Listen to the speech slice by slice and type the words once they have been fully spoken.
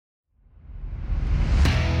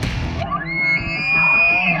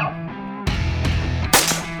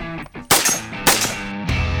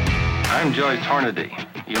I'm Joyce Hornady.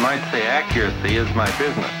 You might say accuracy is my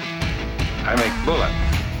business. I make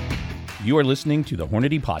bullets. You are listening to the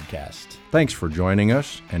Hornady Podcast. Thanks for joining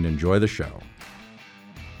us and enjoy the show.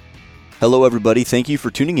 Hello, everybody. Thank you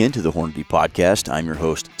for tuning in to the Hornady Podcast. I'm your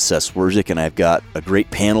host, Seth, and I've got a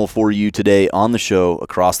great panel for you today on the show,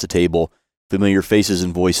 across the table. Familiar faces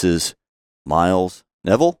and voices, Miles,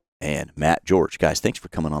 Neville, and Matt George. Guys, thanks for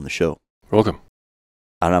coming on the show. Welcome.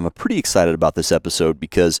 And I'm pretty excited about this episode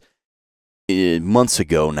because months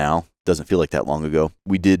ago now, doesn't feel like that long ago,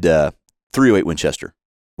 we did 308 Winchester,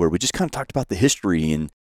 where we just kind of talked about the history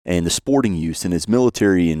and the sporting use and its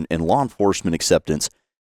military and law enforcement acceptance.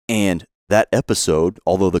 And that episode,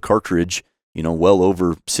 although the cartridge, well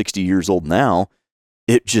over 60 years old now,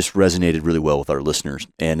 it just resonated really well with our listeners.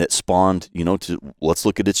 And it spawned, let's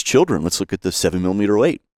look at its children. Let's look at the 7mm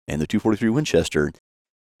 08 and the 243 Winchester.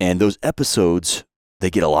 And those episodes, they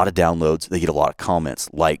get a lot of downloads. They get a lot of comments,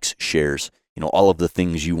 likes, shares, all of the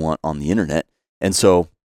things you want on the internet. And so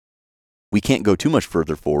we can't go too much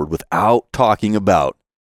further forward without talking about,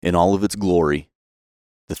 in all of its glory,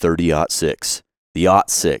 the 30-06. The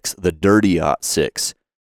 .6, the dirty .6,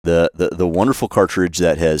 the wonderful cartridge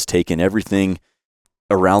that has taken everything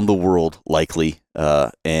around the world, likely,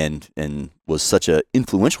 and was such an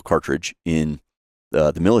influential cartridge in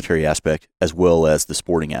the military aspect as well as the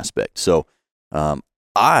sporting aspect. So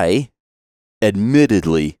I,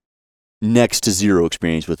 admittedly, next to zero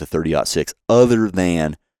experience with the 30-06, other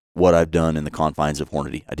than what I've done in the confines of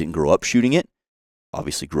Hornady. I didn't grow up shooting it.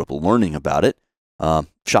 Obviously grew up learning about it.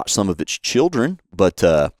 Shot some of its children, but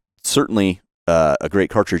certainly a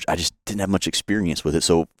great cartridge. I just didn't have much experience with it.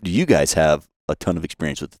 So do you guys have a ton of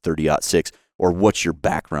experience with the 30-06, or what's your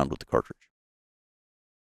background with the cartridge?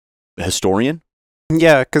 A historian?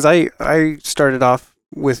 Yeah, because I started off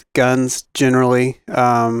with guns generally. Did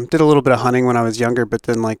a little bit of hunting when I was younger, but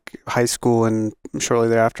then like high school and shortly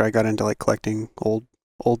thereafter I got into like collecting old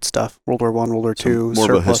stuff, World War I, World War II,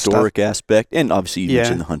 more of a historic stuff. And obviously you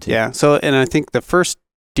mentioned the hunting. Yeah, so, and I think the first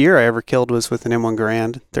deer I ever killed was with an M1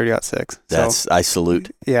 Garand 30-06. I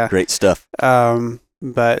salute. Yeah. Great stuff.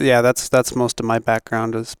 But yeah, that's most of my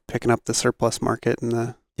background is picking up the surplus market in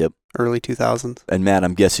the early 2000s. And Matt,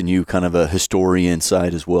 I'm guessing you kind of a historian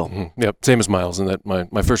side as well. Mm-hmm. Yep, same as Miles, in that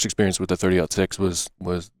my first experience with the 30-06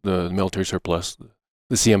 was the military surplus,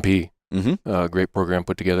 the CMP, great program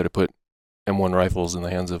put together to put M1 rifles in the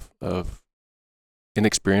hands of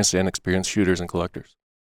inexperienced and experienced shooters and collectors.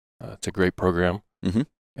 It's a great program,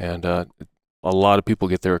 and a lot of people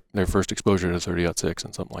get their first exposure to 30-06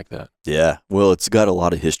 and something like that. Yeah, well, it's got a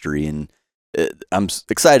lot of history, and I'm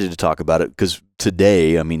excited to talk about it because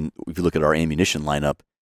today, I mean, if you look at our ammunition lineup,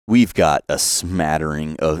 we've got a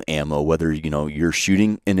smattering of ammo, whether you're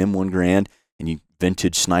shooting an M1 Garand and you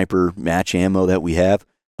vintage sniper match ammo that we have,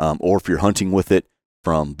 or if you're hunting with it,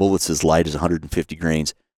 from bullets as light as 150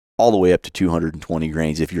 grains all the way up to 220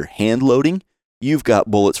 grains. If you're hand loading, you've got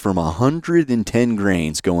bullets from 110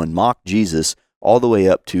 grains going mock Jesus all the way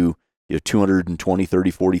up to 220,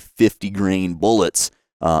 30, 40, 50 grain bullets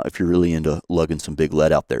if you're really into lugging some big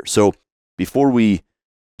lead out there. So before we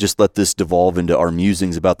just let this devolve into our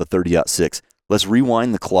musings about the 30-06, let's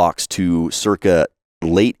rewind the clocks to circa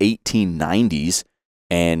late 1890s.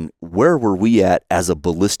 And where were we at as a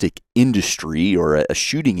ballistic industry or a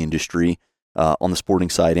shooting industry on the sporting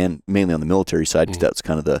side and mainly on the military side, because that's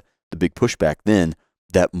kind of the big pushback then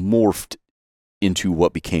that morphed into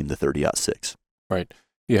what became the 30-06. Right.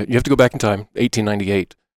 Yeah, you have to go back in time,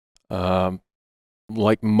 1898.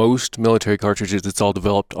 Like most military cartridges, it's all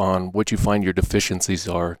developed on what you find your deficiencies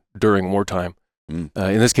are during wartime. In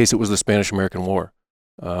this case, it was the Spanish-American War.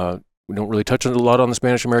 We don't really touch a lot on the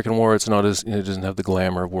Spanish-American War. It's not as, it doesn't have the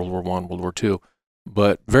glamour of World War I, World War II,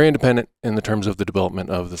 but very independent in the terms of the development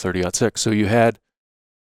of the 30-06. So you had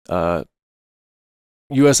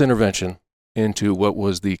U.S. intervention into what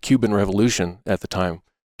was the Cuban Revolution at the time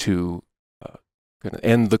to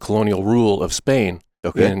end the colonial rule of Spain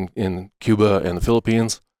in Cuba and the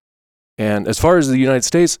Philippines. And as far as the United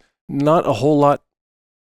States, not a whole lot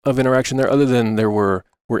of interaction there, other than there were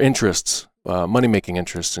interests, money-making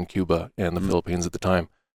interests in Cuba and the Philippines at the time.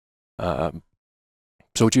 So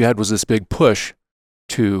what you had was this big push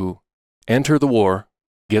to enter the war,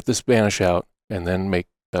 get the Spanish out, and then make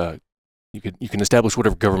you can establish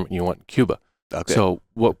whatever government you want in Cuba. Okay. So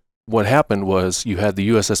what happened was you had the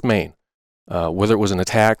USS Maine. Whether it was an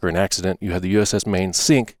attack or an accident, you had the USS Maine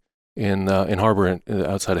sink in harbor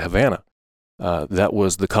outside of Havana. That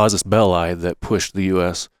was the casus belli that pushed the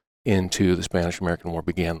U.S. into the Spanish-American War,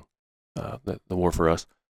 began the war for us.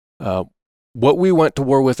 What we went to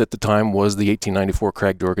war with at the time was the 1894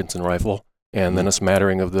 Krag-Jorgensen rifle. and then a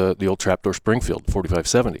smattering of the old trapdoor Springfield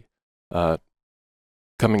 4570.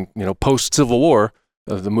 Coming, post Civil War,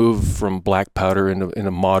 the move from black powder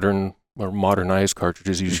into modern or modernized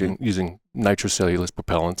cartridges using nitrocellulose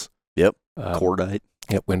propellants. Yep. Cordite.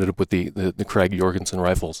 Yep. We ended up with the Krag Jorgensen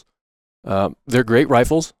rifles. They're great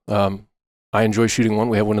rifles. I enjoy shooting one.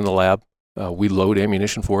 We have one in the lab. We load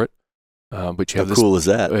ammunition for it. But you have How cool is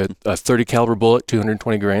that? A 30 caliber bullet,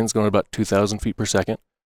 220 grains, going at about 2,000 feet per second.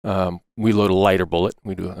 We load a lighter bullet.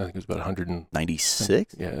 We do, I think it's about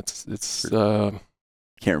 196. Yeah, it's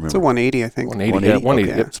Can't remember. It's a 180, I think. 180. Yeah,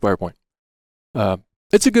 180. Okay. Yep, Spire Point.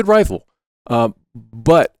 It's a good rifle,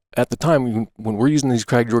 but at the time when we're using these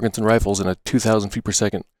Krag Jorgensen rifles in a 2,000 feet per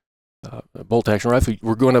second bolt action rifle,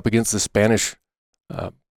 we're going up against the Spanish.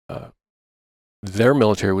 Their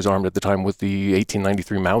military was armed at the time with the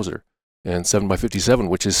 1893 Mauser and 7x57,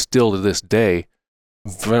 which is still to this day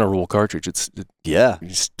venerable cartridge. Yeah. You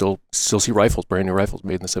still see rifles, brand new rifles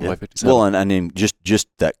made in the 7x57. Well, and I mean, just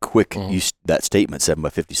that quick, that statement,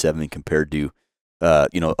 7x57, compared to, a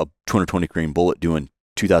 220 grain bullet doing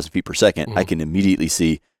 2,000 feet per second, I can immediately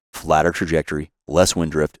see flatter trajectory, less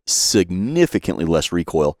wind drift, significantly less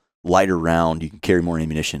recoil, lighter round. You can carry more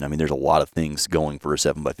ammunition. I mean, there's a lot of things going for a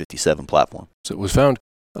 7x57 platform. So it was found.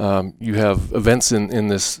 You have events in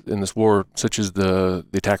this war, such as the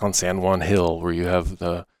attack on San Juan Hill, where you have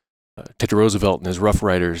the Teddy Roosevelt and his Rough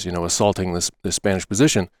Riders, assaulting this Spanish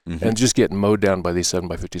position and just getting mowed down by these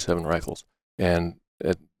 7x57 rifles. And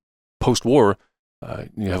post-war,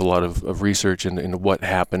 you have a lot of research into what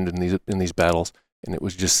happened in these battles, and it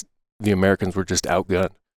was just the Americans were just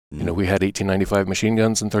outgunned. We had 1895 machine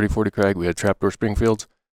guns and 30-40 Krag. We had trapdoor Springfields.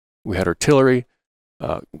 We had artillery,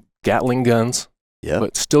 Gatling guns. Yeah.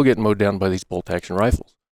 But still getting mowed down by these bolt-action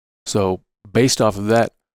rifles. So based off of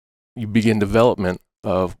that, you begin development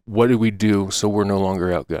of what do we do so we're no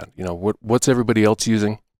longer outgunned? What's everybody else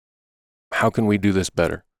using? How can we do this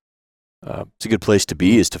better? It's a good place to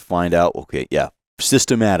be, is to find out, okay, yeah,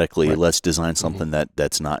 systematically, Right. let's design something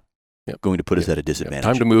that's not going to put us at a disadvantage.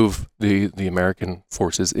 Time to move the American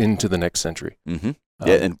forces into the next century.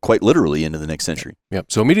 And quite literally into the next century. Yeah.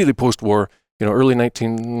 So immediately post-war, early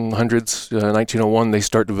 1900s, 1901, they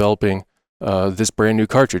start developing this brand new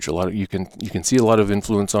cartridge. You can see a lot of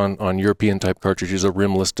influence on European type cartridges, a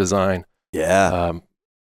rimless design. Yeah.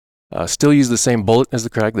 Still use the same bullet as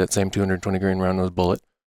the Krag, that same 220 grain round nose bullet,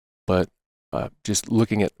 but just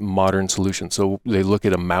looking at modern solutions. So they look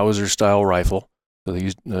at a Mauser style rifle. So they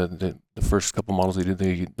used the first couple models they did.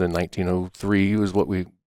 The 1903 was what we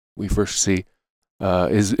first see.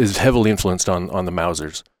 Is heavily influenced on the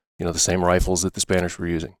Mausers. The same rifles that the Spanish were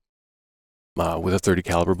using, with a 30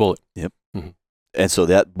 caliber bullet. Yep. And so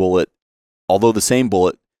that bullet, although the same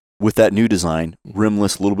bullet with that new design,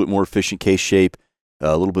 rimless, a little bit more efficient case shape,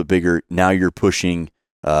 a little bit bigger. Now you're pushing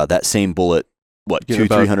that same bullet,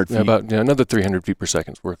 300 feet? About another 300 feet per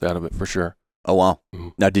second's worth out of it for sure. Oh, wow.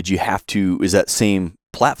 Now, did you have to, is that same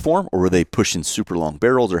platform, or were they pushing super long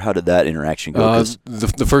barrels, or how did that interaction go?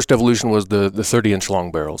 The first evolution was the 30-inch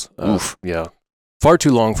long barrels. Oof. Yeah. Far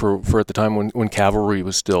too long for at the time when cavalry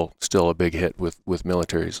was still a big hit with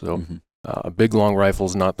military. So big long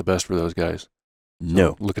rifles not the best for those guys. So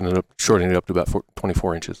No. Looking it up, shortening it up to about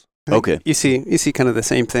 24 inches. Okay. You see kind of the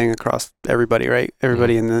same thing across everybody, right?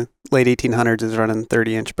 Everybody in the late 1800s is running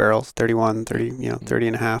 30-inch barrels, 31, 30, 30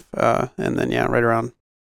 and a half. And then, right around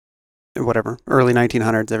early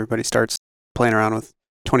 1900s, everybody starts playing around with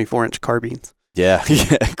 24-inch carbines. Yeah,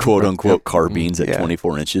 quote unquote carbines at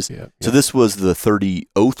 24 inches. Yeah. So this was the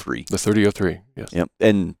 3003. The 3003, yes. Yep.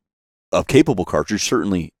 And a capable cartridge,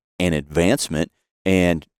 certainly an advancement,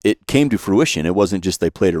 and it came to fruition. It wasn't just they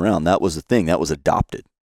played around. That was the thing. That was adopted.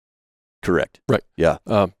 Correct. Right. Yeah.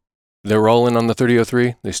 They were all in on the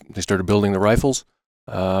 3003. They started building the rifles.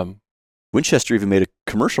 Winchester even made a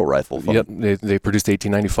commercial rifle. Yep. They produced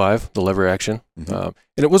 1895, the lever action. And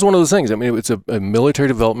it was one of those things. I mean, it's a military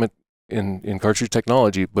development in cartridge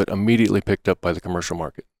technology, but immediately picked up by the commercial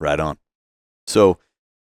market. Right on. So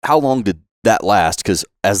how long did that last? Because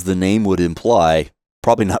as the name would imply,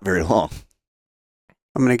 probably not very long.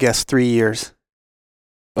 I'm going to guess 3 years.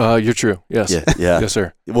 You're true. Yes. Yeah. Yes,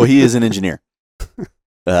 sir. Well, he is an engineer.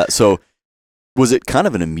 So was it kind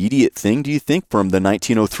of an immediate thing, do you think, from the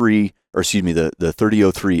 1903, or excuse me, the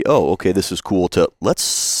 3003, oh, okay, this is cool, to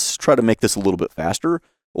let's try to make this a little bit faster?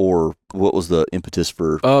 Or what was the impetus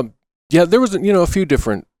for? Yeah, there was a few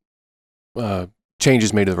different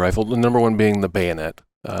changes made to the rifle. The number one being the bayonet.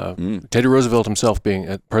 Teddy Roosevelt himself,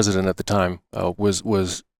 being president at the time,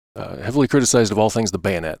 was heavily criticized of all things the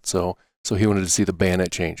bayonet. So he wanted to see the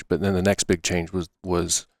bayonet change. But then the next big change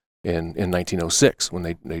was in 1906 when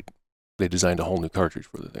they they designed a whole new cartridge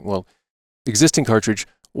for the thing. Well, existing cartridge,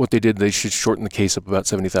 what they did, they should shorten the case up about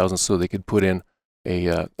 70,000 so they could put in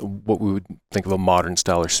a what we would think of a modern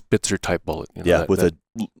style or Spitzer type bullet. With an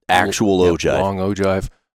actual ogive. Long ogive,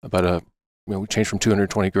 about we changed from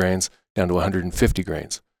 220 grains down to 150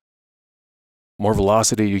 grains. More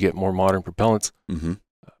velocity, you get more modern propellants. Mm-hmm.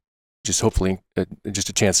 Just hopefully, just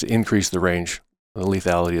a chance to increase the range, the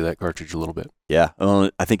lethality of that cartridge a little bit. Yeah,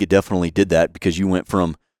 I think it definitely did that because you went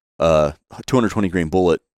from 220 grain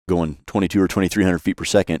bullet going 22 or 2,300 feet per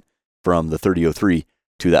second from the 3003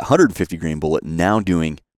 to that 150 grain bullet now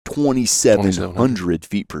doing 2,700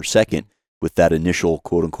 feet per second with that initial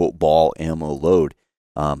quote unquote ball ammo load.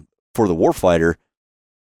 For the warfighter,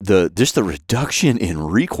 just the reduction in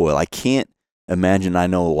recoil, I can't imagine. I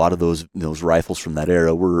know a lot of those rifles from that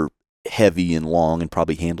era were heavy and long and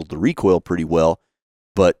probably handled the recoil pretty well,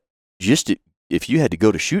 but just if you had to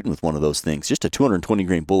go to shooting with one of those things, just a 220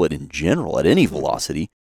 grain bullet in general at any velocity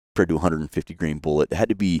compared to a 150 grain bullet, it had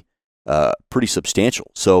to be pretty substantial.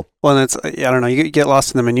 So, well, and it's, I don't know, you get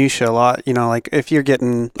lost in the minutia a lot. Like if you're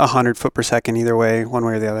getting 100 foot per second either way, one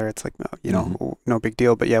way or the other, it's like, no big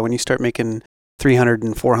deal. But yeah, when you start making 300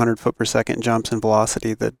 and 400 foot per second jumps in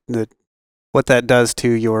velocity, what that does to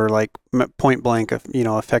your like point blank of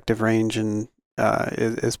effective range and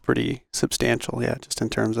is pretty substantial. Yeah, just in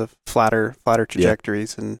terms of flatter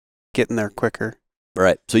trajectories and getting there quicker.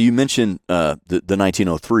 Right. So you mentioned the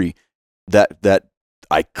 1903, that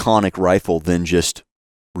iconic rifle then just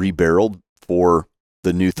rebarreled for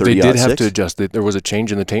the new 30-06? They did have to adjust. There was a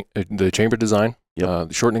change in the chamber design,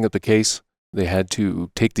 shortening up the case. They had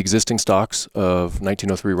to take the existing stocks of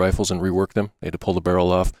 1903 rifles and rework them. They had to pull the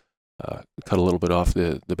barrel off, cut a little bit off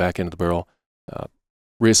the back end of the barrel,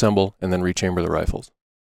 reassemble, and then rechamber the rifles.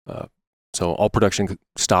 So all production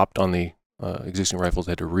stopped on the existing rifles.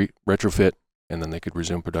 They had to retrofit, and then they could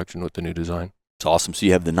resume production with the new design. It's awesome. So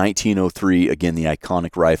you have the 1903, again, the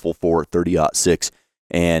iconic rifle for 30-06,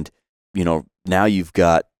 and now you've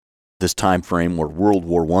got this time frame where World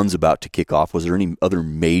War I's about to kick off. Was there any other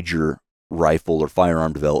major rifle or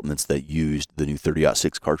firearm developments that used the new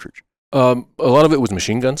 30-06 cartridge? A lot of it was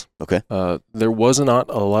machine guns. Okay. There was not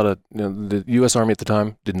a lot of the U.S. Army at the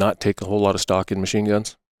time did not take a whole lot of stock in machine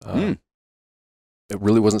guns. It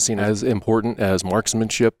really wasn't seen as important as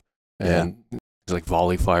marksmanship and like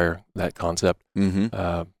volley fire, that concept.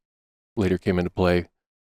 Mm-hmm. Later came into play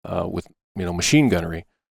with machine gunnery,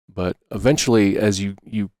 but eventually, as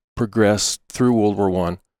you progress through World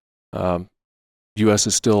War I, U.S.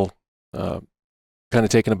 is still kind of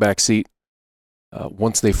taking a back seat.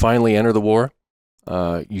 Once they finally enter the war,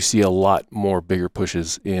 you see a lot more bigger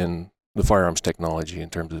pushes in the firearms technology in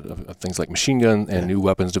terms of things like machine gun and new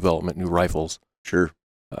weapons development, new rifles. Sure.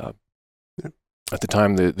 At the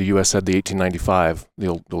time, the U.S. had the 1895, the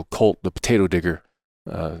old Colt, the potato digger,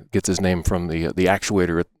 gets his name from the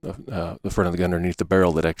actuator at the front of the gun underneath the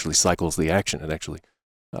barrel that actually cycles the action. It actually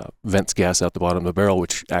vents gas out the bottom of the barrel,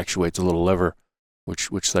 which actuates a little lever, which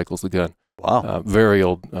cycles the gun. Wow. Very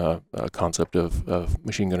old concept of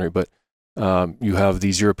machine gunnery. But you have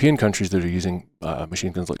these European countries that are using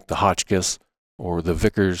machine guns like the Hotchkiss or the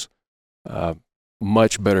Vickers,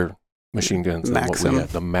 much better machine guns than what we had.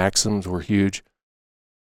 The Maxims were huge.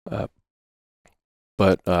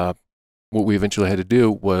 But what we eventually had to do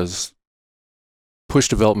was push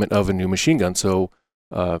development of a new machine gun. So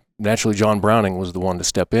naturally, John Browning was the one to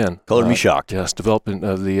step in. Color me shocked. Yes, development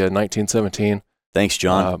of the 1917. Thanks,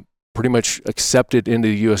 John. Pretty much accepted into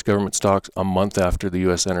the U.S. government stocks a month after the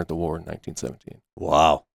U.S. entered the war in 1917.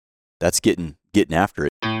 Wow. That's getting after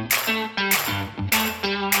it.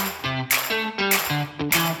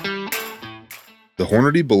 The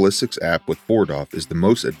Hornady Ballistics app with FORDOF is the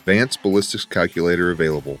most advanced ballistics calculator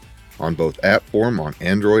available on both app form on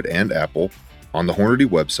Android and Apple, on the Hornady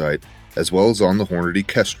website, as well as on the Hornady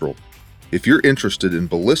Kestrel. If you're interested in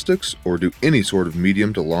ballistics or do any sort of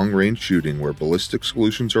medium to long range shooting where ballistic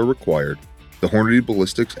solutions are required, the Hornady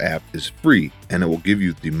Ballistics app is free and it will give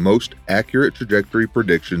you the most accurate trajectory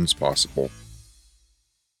predictions possible.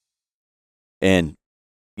 And,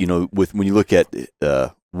 when you look at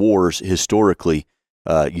wars historically,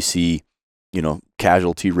 you see,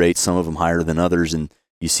 casualty rates, some of them higher than others, and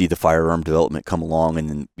you see the firearm development come along. And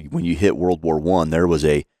then when you hit World War I, there was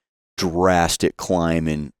a drastic climb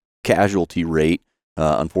in casualty rate,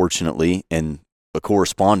 unfortunately, and a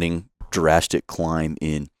corresponding drastic climb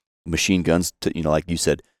in machine guns. Like you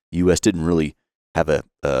said, the U.S. didn't really have a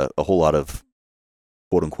whole lot of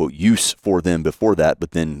quote unquote use for them before that,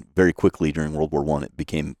 but then very quickly during World War I, it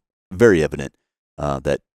became very evident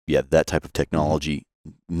that type of technology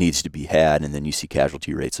needs to be had, and then you see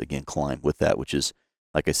casualty rates again climb with that, which is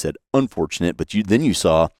like I said, unfortunate. But then you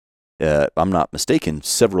saw, I'm not mistaken,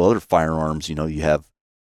 several other firearms. You have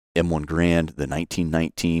M1 Garand, the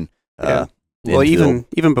 1919. Yeah. Well,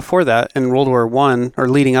 even before that, in World War I, or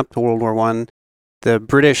leading up to World War I, the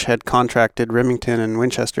British had contracted Remington and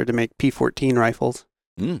Winchester to make P14 rifles,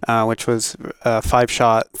 which was a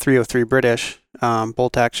 5-shot 303 British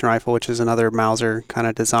bolt-action rifle, which is another Mauser kind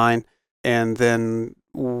of design. And then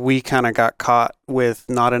we kind of got caught with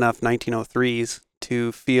not enough 1903s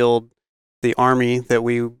to field the army that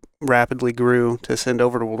we rapidly grew to send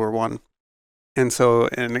over to World War I. And so,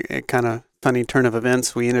 in a kind of funny turn of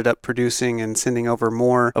events, we ended up producing and sending over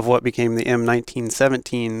more of what became the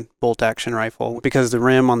M1917 bolt-action rifle. Because the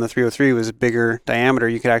rim on the 303 was a bigger diameter,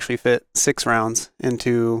 you could actually fit 6 rounds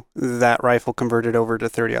into that rifle converted over to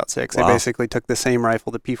 30-06. Wow. They basically took the same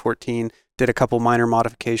rifle, the P14, did a couple minor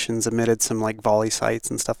modifications, omitted some like volley sights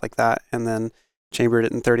and stuff like that, and then chambered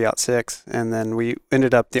it in 30-06, and then we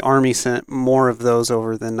ended up, the Army sent more of those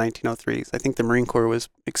over than 1903s. I think the Marine Corps was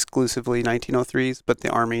exclusively 1903s, but the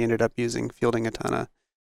Army ended up fielding a ton of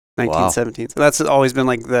 1917s. Wow. So that's always been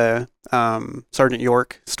like the Sergeant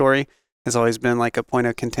York story has always been like a point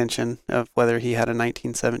of contention of whether he had a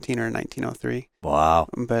 1917 or a 1903. Wow.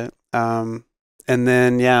 But, and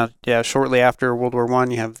then, yeah, shortly after World War I,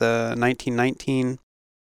 you have the 1919,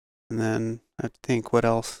 and then I think what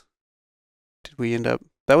else? Did we end up?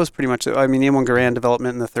 That was pretty much it. I mean, the M1 Garand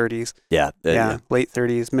development in the 30s. Yeah. Late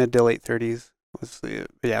 30s, mid to late 30s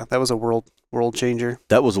that was a world changer.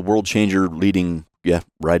 That was a world changer leading,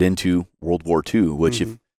 right into World War II. Which,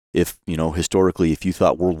 if historically, if you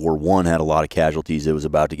thought World War I had a lot of casualties, it was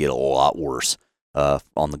about to get a lot worse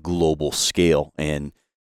on the global scale. And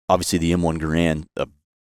obviously, the M1 Garand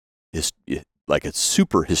is like a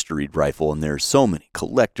super historied rifle, and there's so many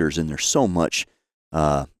collectors, and there's so much.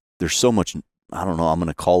 I don't know, I'm going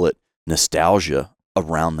to call it nostalgia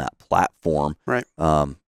around that platform. Right.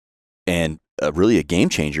 And really a game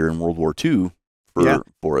changer in World War II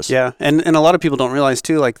for us. Yeah. And a lot of people don't realize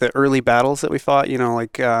too, like the early battles that we fought,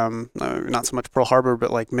 like not so much Pearl Harbor, but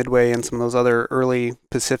like Midway and some of those other early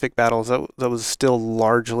Pacific battles, that was still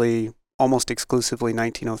largely almost exclusively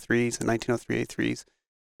 1903s and 1903 A3s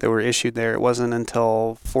that were issued there. It wasn't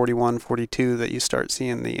until 41, 42 that you start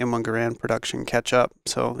seeing the M1 Garand production catch up.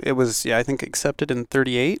 So it was, I think accepted in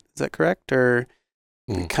 38. Is that correct? Or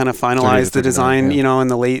kind of finalized the design, in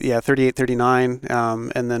the late, 38, 39.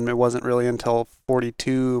 And then it wasn't really until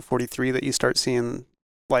 42, 43 that you start seeing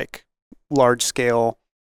like large scale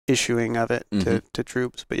issuing of it to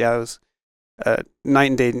troops. But it was night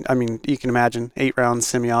and day. I mean, you can imagine 8-round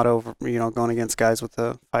semi-auto, going against guys with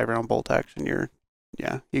a 5-round bolt action. You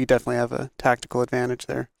definitely have a tactical advantage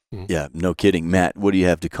there. Yeah, no kidding. Matt, what do you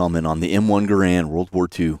have to comment on the M1 Garand, World War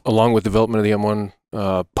II? Along with development of the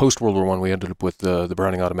M1, post-World War I, we ended up with the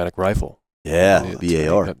Browning automatic rifle. Yeah,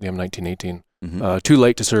 BAR. The M1918. Too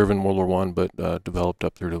late to serve in World War I, but developed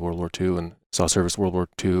up through to World War II and saw service World War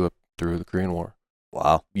II up through the Korean War.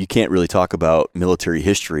 Wow. You can't really talk about military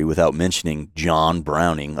history without mentioning John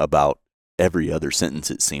Browning about every other sentence,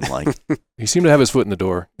 it seemed like. He seemed to have his foot in the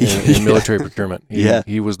door in military procurement.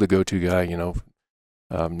 He was the go-to guy,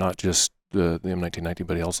 not just the M1919,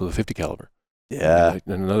 but also the 50 caliber. Yeah.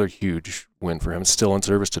 And another huge win for him. It's still in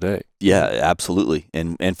service today. Yeah, absolutely.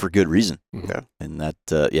 And for good reason. Yeah. And that,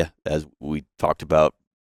 as we talked about,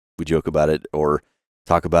 we joke about it or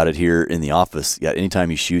talk about it here in the office. Yeah, anytime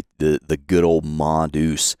you shoot the good old Ma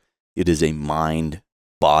Deuce, it is a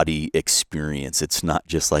mind-body experience. It's not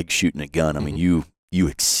just like shooting a gun. I mean, you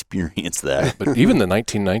experience that. But even the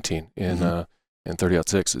 1919 in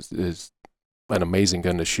 30-06 is an amazing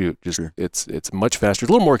gun to shoot. It's much faster. It's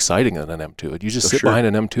a little more exciting than an M2. You just sit behind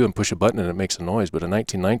an M2 and push a button and it makes a noise. But a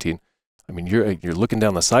 1919, I mean, you're looking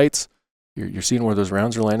down the sights. You're seeing where those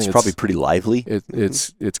rounds are landing. It's probably pretty lively.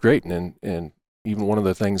 It's great. And even one of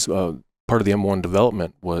the things, part of the M1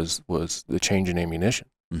 development was the change in ammunition.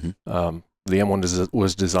 The M1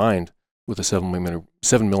 was designed with a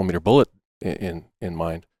 7mm bullet in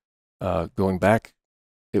mind. Going back,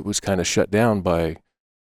 it was kind of shut down by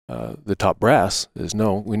the top brass.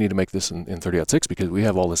 No, we need to make this in 30-06 because we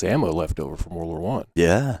have all this ammo left over from World War I.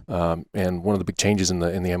 Yeah. And one of the big changes in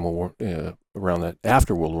the ammo war, around that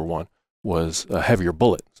after World War I was a heavier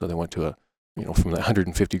bullet. So they went to from the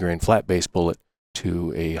 150 grain flat base bullet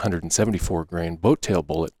to a 174 grain boat tail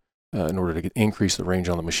bullet in order to increase the range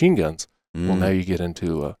on the machine guns. Well, now you get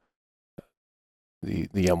into the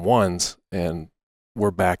M1s, and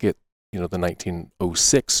we're back at the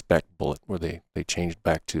 1906 spec bullet, where they changed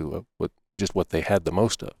back to what they had the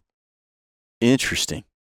most of. Interesting.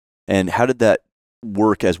 And how did that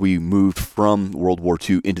work as we moved from World War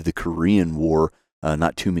II into the Korean War?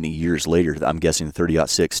 not too many years later. I'm guessing the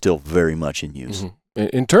 30-06 still very much in use. Mm-hmm.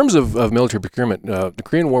 In terms of military procurement, the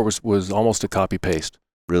Korean War was almost a copy-paste.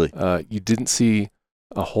 Really? You didn't see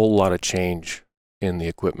a whole lot of change in the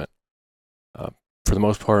equipment. For the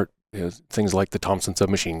most part, things like the Thompson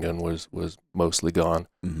submachine gun was mostly gone.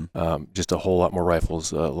 Mm-hmm. Just a whole lot more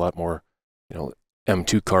rifles, a lot more,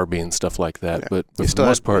 M2 carbine, stuff like that. Yeah. But You for still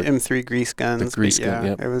the most had part, M3 grease guns. the grease gun,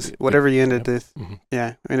 It was whatever you ended with. Mhm.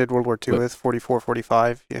 Yeah, ended World War II with 44,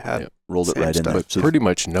 45. You had Rolled it same right in stuff. there. But pretty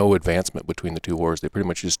much no advancement between the two wars. They pretty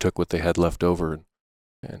much just took what they had left over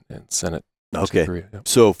and sent it Okay. to Korea. Yeah.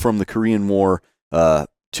 So from the Korean War to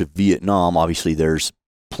Vietnam, obviously there's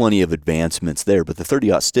plenty of advancements there, but the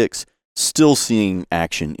 30-06 still seeing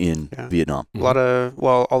action in Vietnam. A lot of,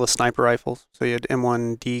 all the sniper rifles. So you had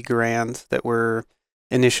M1D Garands that were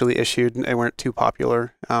initially issued. They weren't too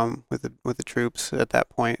popular with the troops at that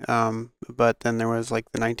point. But then there was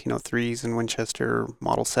like the 1903s and Winchester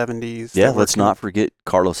Model 70s. Yeah, let's not forget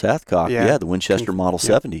Carlos Hathcock. Yeah, the Winchester Model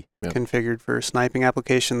 70. Configured for sniping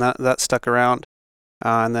application. That stuck around.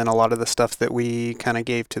 And then a lot of the stuff that we kind of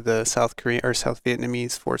gave to the South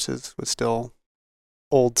Vietnamese forces was still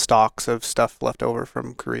old stocks of stuff left over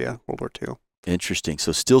from Korea, World War II. Interesting.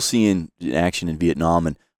 So still seeing action in Vietnam,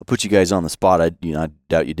 and I'll put you guys on the spot. I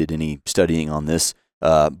doubt you did any studying on this,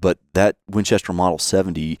 but that Winchester Model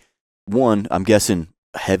 71, I'm guessing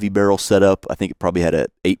heavy barrel setup. I think it probably had a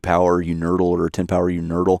 8-power Unerdl or a 10-power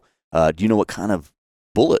Unerdl. Do you know what kind of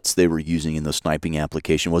bullets they were using in the sniping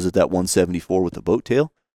application? Was it that 174 with the boat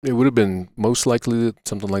tail? It would have been most likely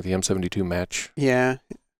something like the M72 match. Yeah.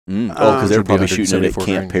 Because they were probably shooting it at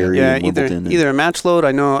Camp Perry and Wimbledon. Either a match load.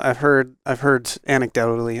 I know I've heard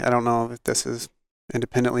anecdotally. I don't know if this is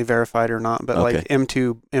independently verified or not, but like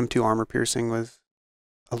M2 armor piercing was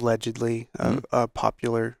allegedly a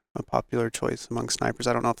popular choice among snipers.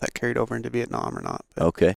 I don't know if that carried over into Vietnam or not. But.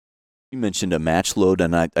 Okay. You mentioned a match load,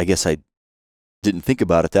 and I guess I didn't think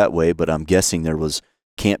about it that way, but I'm guessing there was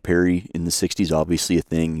Camp Perry in the 60s, obviously a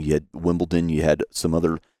thing. You had Wimbledon, you had some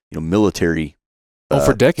other military.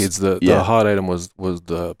 For decades, the hot item was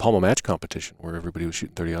the Palma match competition where everybody was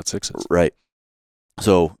shooting 30-06s. Right.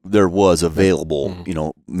 So there was available,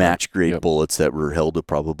 match grade bullets that were held to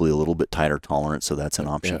probably a little bit tighter tolerance. So that's an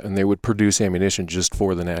option. Yeah, and they would produce ammunition just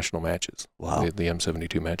for the national matches. Wow. The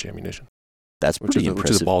M72 match ammunition. That's pretty impressive.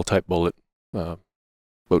 Which is a ball type bullet, boat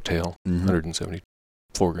tail,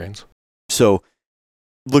 174 grains. So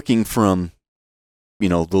looking from, the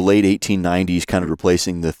late 1890s, kind of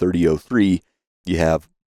replacing the 30-03, you have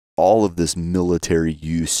all of this military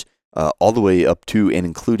use all the way up to and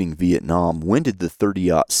including Vietnam. When did the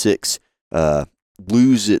 30-06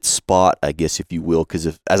 lose its spot, I guess, if you will?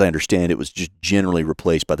 Because as I understand, it was just generally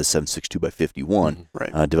replaced by the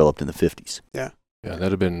 7.62x51, developed in the 50s. Yeah. Yeah,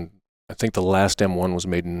 that had been, I think the last M1 was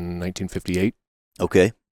made in 1958.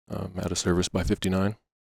 Okay. Out of service by 59.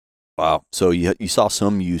 Wow. So you saw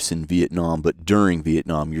some use in Vietnam, but during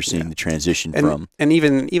Vietnam, you're seeing the transition from... And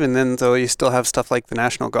even then, though, you still have stuff like the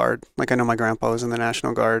National Guard. Like I know my grandpa was in the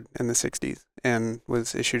National Guard in the 60s and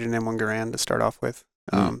was issued an M1 Garand to start off with.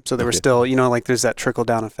 So there were still, like there's that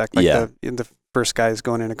trickle-down effect. Like the first guys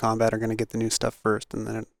going into combat are going to get the new stuff first, and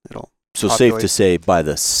then it'll So populate. safe to say, by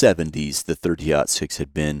the 70s, the 30-06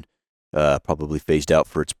 had been probably phased out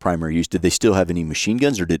for its primary use. Did they still have any machine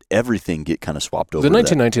guns, or did everything get kind of swapped over? The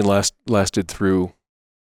 1919 lasted through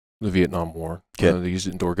the Vietnam War. Okay. They used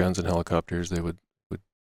it in door guns and helicopters. They would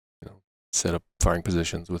set up firing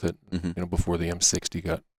positions with it. Before the M60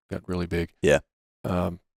 got really big. Yeah.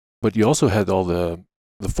 But you also had all the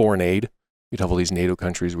foreign aid. You'd have all these NATO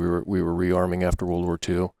countries we were rearming after World War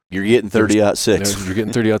II. You're getting 30-06. You're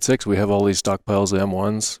getting 30-06. We have all these stockpiles of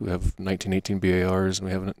M1s. We have 1918 BARs, and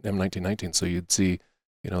we have an M1919. So you'd see,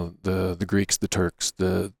 the Greeks, the Turks,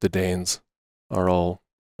 the Danes are all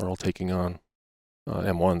taking on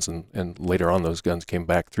M1s, and later on those guns came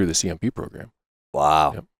back through the CMP program.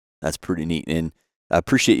 Wow. Yep. That's pretty neat. And I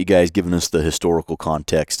appreciate you guys giving us the historical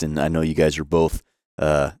context, and I know you guys are both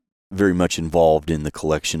very much involved in the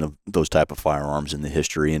collection of those type of firearms and the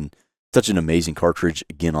history, and such an amazing cartridge,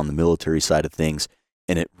 again, on the military side of things,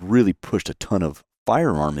 and it really pushed a ton of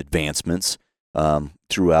firearm advancements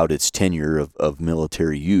throughout its tenure of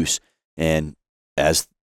military use. And as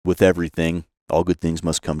with everything, all good things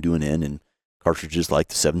must come to an end, and cartridges like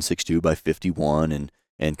the 7.62x51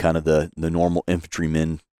 and kind of the normal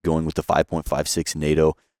infantrymen going with the 5.56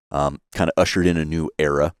 NATO kind of ushered in a new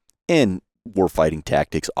era. And warfighting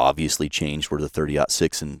tactics obviously changed, where the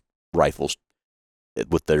 30-06 and rifles,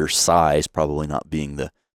 with their size, probably not being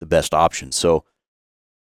the best option. So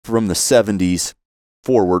from the 70s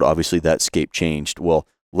forward, obviously that scape changed. Well,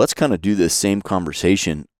 let's kind of do this same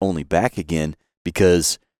conversation only back again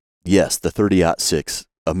because, yes, the 30-06,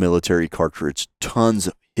 a military cartridge, tons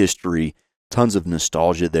of history, tons of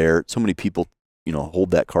nostalgia there. So many people,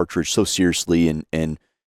 hold that cartridge so seriously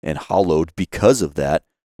and hollowed because of that.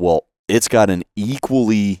 Well, it's got an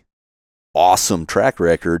equally awesome track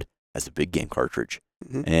record as a big game cartridge.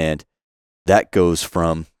 Mm-hmm. And that goes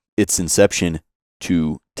from its inception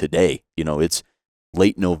to today. It's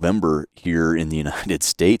late November here in the United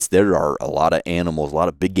States. There are a lot of animals, a lot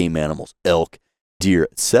of big game animals, elk, deer,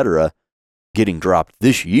 etc., getting dropped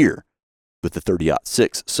this year with the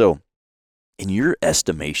 30-06. So in your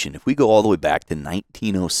estimation, if we go all the way back to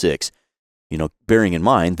 1906, bearing in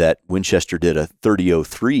mind that Winchester did a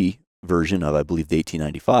 30-03 version of, I believe, the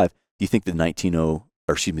 1895, do you think the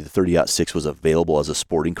 30-06 was available as a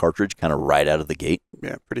sporting cartridge kind of right out of the gate?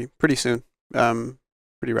 Yeah, pretty soon,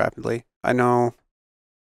 pretty rapidly. I know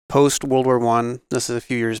post World War I, this is a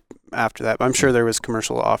few years after that, but I'm sure there was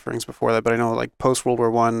commercial offerings before that, but I know like post World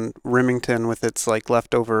War I, Remington with its like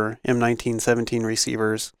leftover M1917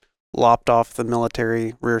 receivers lopped off the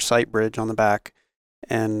military rear sight bridge on the back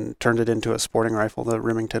and turned it into a sporting rifle, the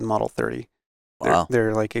Remington Model 30. Wow.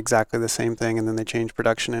 They're like exactly the same thing, and then they changed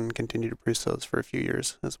production and continued to produce those for a few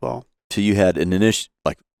years as well. So you had an initial,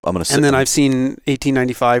 I'm going to say. And then I've seen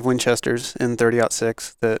 1895 Winchesters in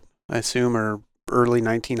 30-06 that I assume are early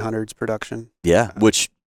 1900s production. Yeah, which,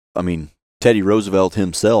 Teddy Roosevelt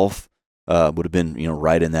himself would have been,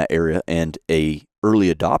 right in that area and a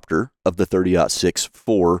early adopter of the 30-06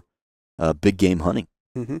 for big game hunting.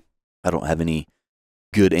 Mm-hmm. I don't have any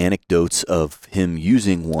good anecdotes of him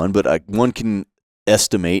using one, but one can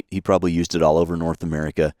estimate he probably used it all over North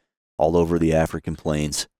America, all over the African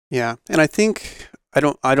plains. Yeah, and I think I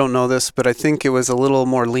don't know this, but I think it was a little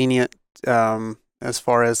more lenient as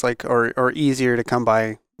far as or easier to come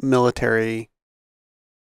by military.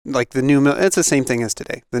 Like it's the same thing as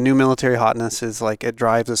today. The new military hotness is like it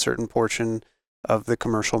drives a certain portion of the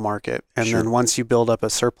commercial market, and Sure. then once you build up a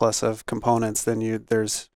surplus of components, then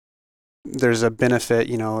there's a benefit,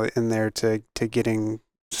 in there to getting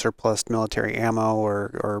surplus military ammo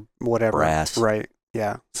or whatever. Brass. Right.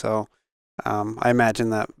 Yeah. So I imagine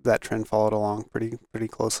that trend followed along pretty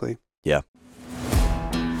closely. Yeah.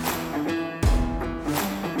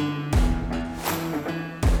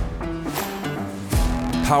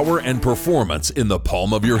 Power and performance in the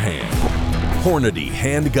palm of your hand. Hornady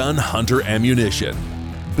Handgun Hunter Ammunition.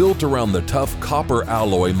 Built around the tough copper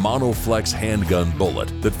alloy Monoflex handgun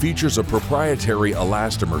bullet that features a proprietary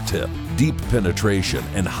elastomer tip, deep penetration,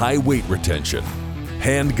 and high weight retention.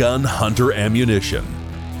 Handgun Hunter Ammunition.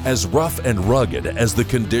 As rough and rugged as the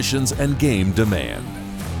conditions and game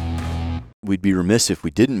demand. We'd be remiss if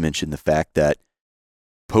we didn't mention the fact that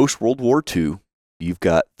post-World War II, you've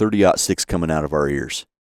got 30-06 coming out of our ears.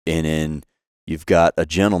 And then you've got a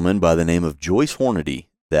gentleman by the name of Joyce Hornady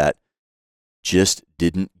that just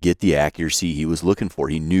didn't get the accuracy he was looking for.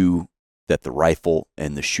 He knew that the rifle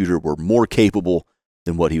and the shooter were more capable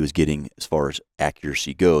than what he was getting as far as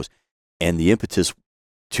accuracy goes. And the impetus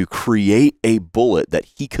to create a bullet that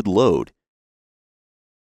he could load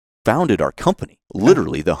founded our company.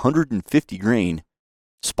 Literally, the 150 grain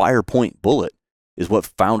Spire Point bullet is what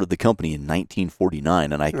founded the company in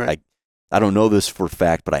 1949. And I don't know this for a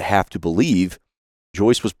fact, but I have to believe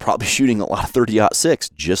Joyce was probably shooting a lot of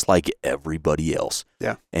 30-06, just like everybody else.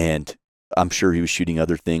 Yeah. And I'm sure he was shooting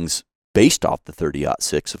other things based off the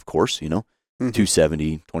 30-06, of course,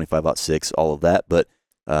 270, 25-06, all of that. But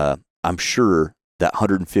I'm sure that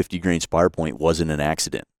 150 grain Spire Point wasn't an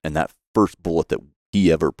accident. And that first bullet that he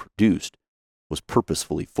ever produced was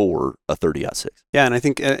purposefully for a 30-06. Yeah, and I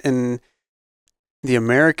think in the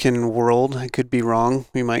American world, I could be wrong,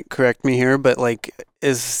 you might correct me here, but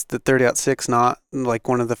is the 30-06 not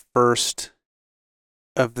one of the first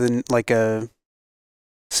of the a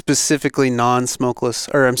specifically non-smokeless,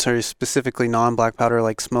 or I'm sorry, specifically non-black powder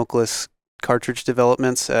smokeless cartridge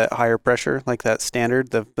developments at higher pressure, like that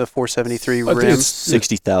standard, the 473 rim?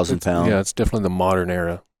 60,000 pounds. Yeah, it's definitely the modern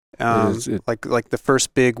era. Like the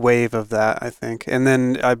first big wave of that, I think. And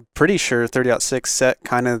then I'm pretty sure 30-06 set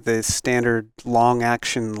kind of the standard long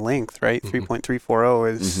action length, right? Mm-hmm.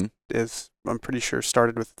 3.340 is I'm pretty sure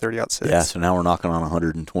started with 30-06. Yeah, so now we're knocking on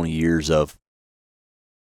 120 years of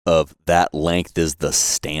that length is the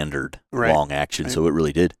standard long action. Right. So it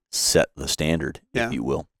really did set the standard, if you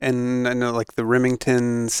will. And I know the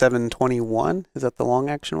Remington 721, is that the long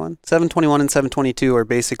action one? 721 and 722 are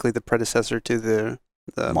basically the predecessor to the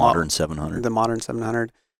modern 700. The modern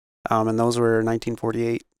 700. And those were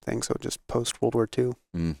 1948 things, so just post World War II.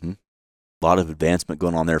 Mm-hmm. A lot of advancement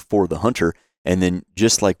going on there for the hunter. And then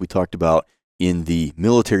just like we talked about In the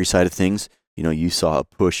military side of things, you saw a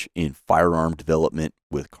push in firearm development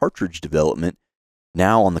with cartridge development.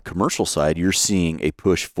 Now on the commercial side, you're seeing a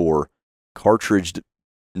push for cartridge,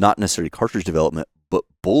 not necessarily cartridge development, but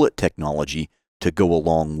bullet technology to go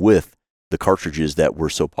along with the cartridges that were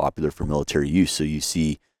so popular for military use. So you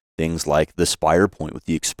see things like the Spire Point with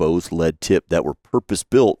the exposed lead tip that were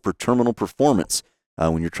purpose-built for terminal performance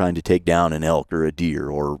when you're trying to take down an elk or a deer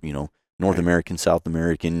or, North American, South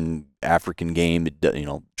American, African game,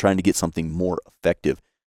 trying to get something more effective.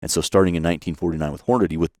 And so starting in 1949 with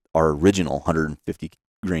Hornady, with our original 150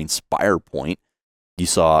 grain Spire Point, you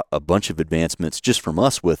saw a bunch of advancements just from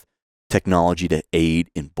us with technology to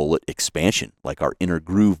aid in bullet expansion, like our inner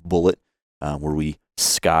groove bullet, where we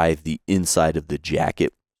skive the inside of the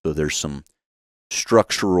jacket. So there's some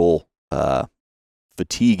structural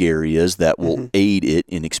fatigue areas that will aid it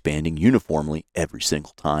in expanding uniformly every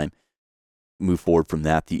single time. Move forward from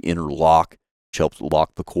that, the inner lock, which helps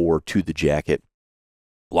lock the core to the jacket.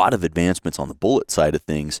 A lot of advancements on the bullet side of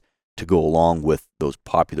things to go along with those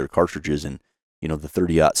popular cartridges. And, the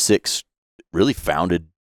 30-06 really founded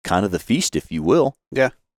kind of the feast, if you will. Yeah,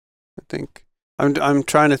 I think I'm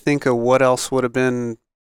trying to think of what else would have been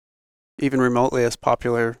even remotely as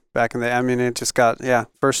popular back in the. I mean, it just got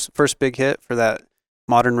first big hit for that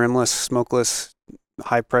modern rimless, smokeless,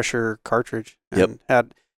 high pressure cartridge, and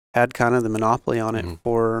had kind of the monopoly on it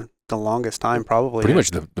for the longest time, probably. Pretty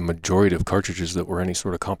much the majority of cartridges that were any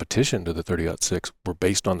sort of competition to the 30-06 were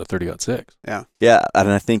based on the 30-06. Yeah. Yeah,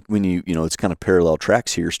 and I think when it's kind of parallel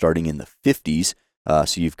tracks here, starting in the 50s.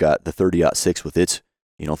 So you've got the 30-06 with its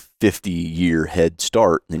 50-year head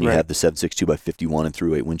start, and then you have the 7.62x51 and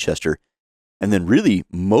 .308 Winchester, and then really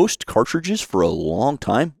most cartridges for a long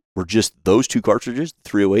time were just those two cartridges, the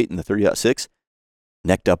 .308 and the 30-06,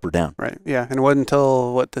 necked up or down. Right. Yeah, and it wasn't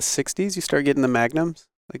until the 60s you start getting the Magnums,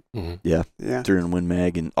 Yeah. 3-in-1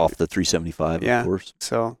 mag and off the 375, of course.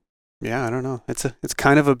 So. Yeah, I don't know. It's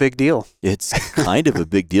kind of a big deal. It's kind of a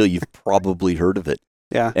big deal. You've probably heard of it.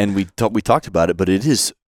 Yeah. And we talked about it, but it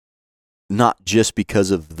is not just because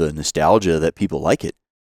of the nostalgia that people like it.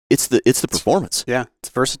 It's the performance. Yeah, it's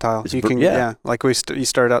versatile. You can like you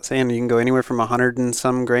started out saying, you can go anywhere from 100 and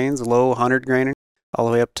some grains, low 100 grainer, all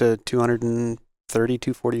the way up to 230,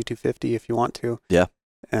 240, 250 if you want to. Yeah.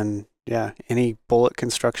 And any bullet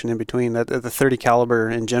construction in between. That the 30 caliber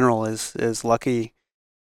in general is lucky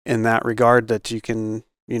in that regard, that you can,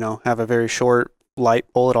 have a very short,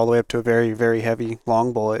 light bullet all the way up to a very, very heavy,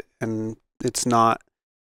 long bullet. And it's not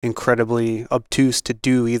incredibly obtuse to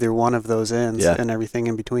do either one of those ends and everything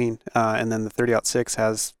in between. And then the 30-06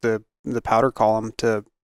 has the powder column to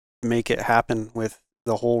make it happen with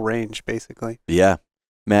the whole range, basically. Yeah.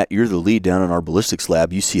 Matt, you're the lead down in our ballistics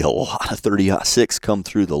lab. You see a lot of 30-06 come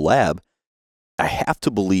through the lab. I have to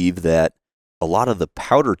believe that a lot of the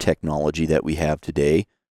powder technology that we have today,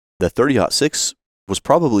 the 30-06 was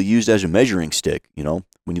probably used as a measuring stick.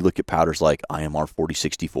 When you look at powders like IMR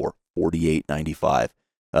 4064, 4895,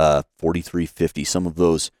 4350, some of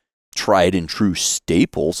those tried and true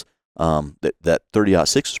staples, that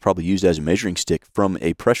 30-06 was probably used as a measuring stick from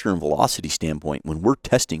a pressure and velocity standpoint. When we're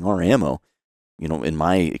testing our ammo, in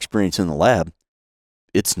my experience in the lab,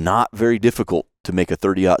 it's not very difficult to make a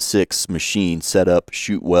 30-06 machine set up,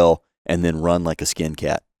 shoot well, and then run like a skin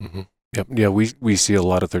cat. Mm-hmm. Yep. Yeah, we see a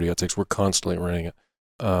lot of 30-06. We're constantly running it.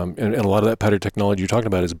 And a lot of that powder technology you're talking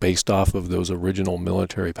about is based off of those original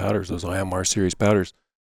military powders, those IMR series powders.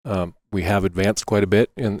 We have advanced quite a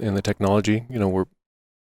bit in the technology.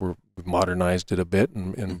 We've modernized it a bit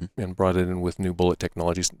and brought it in with new bullet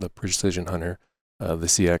technologies, the Precision Hunter, the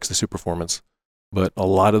CX, the Superformance. But a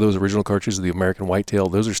lot of those original cartridges, the American Whitetail,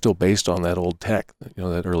 those are still based on that old tech,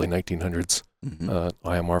 that early 1900s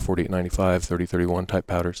IMR 4895, 3031 type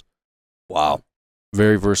powders. Wow.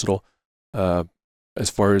 Very versatile. As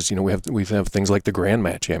far as, we have things like the Grand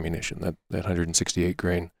Match ammunition, that 168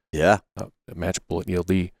 grain match bullet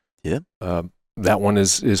ELD. Yeah. That one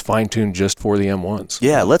is fine-tuned just for the M1s.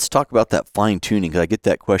 Yeah, let's talk about that fine-tuning, because I get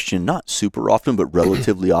that question not super often, but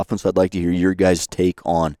relatively often, so I'd like to hear your guys' take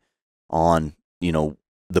on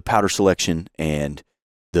the powder selection and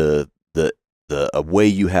the way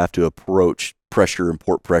you have to approach pressure and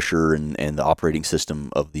port pressure and the operating system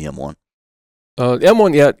of the M1.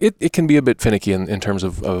 M1, it can be a bit finicky in terms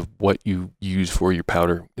of what you use for your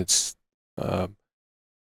powder. It's kind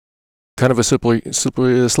of a slippery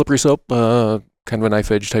slope, kind of a knife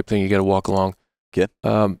edge type thing you got to walk along. Okay.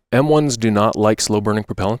 M1s do not like slow burning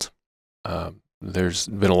propellants. There's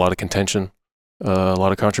been a lot of contention, a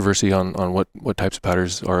lot of controversy on what types of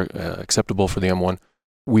powders are acceptable for the M1.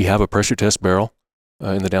 We have a pressure test barrel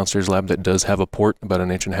in the downstairs lab that does have a port about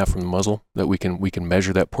 1.5 inches from the muzzle that we can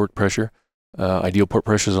measure that port pressure. Ideal port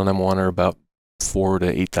pressures on M1 are about 4,000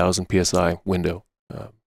 to 8,000 psi window.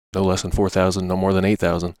 No less than 4,000, no more than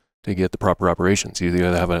 8,000 to get the proper operations. You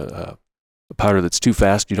either have a powder that's too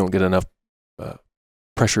fast, you don't get enough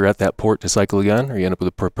pressure at that port to cycle a gun, or you end up with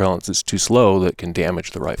a propellant that's too slow that can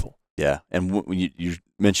damage the rifle. Yeah, and when you're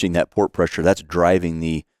mentioning that port pressure, that's driving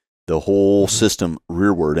the whole system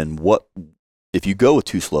rearward. And what if you go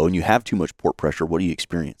too slow and you have too much port pressure? What do you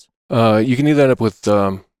experience? You can either end up with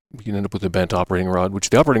a bent operating rod, which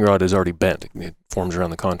the operating rod is already bent. It forms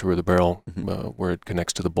around the contour of the barrel where it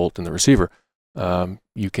connects to the bolt in the receiver.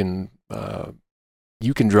 You can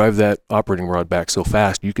drive that operating rod back so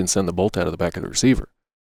fast you can send the bolt out of the back of the receiver.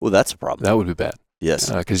 Well, that's a problem. That would be bad. Yes,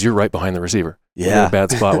 because you're right behind the receiver. Yeah, you're in a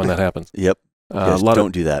bad spot when that happens. Yep.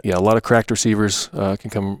 Don't do that. Yeah, a lot of cracked receivers can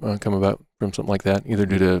come about from something like that, either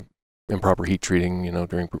due to improper heat treating,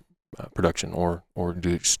 during production, or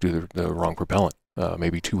due to the wrong propellant,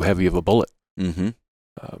 maybe too heavy of a bullet. Mm-hmm.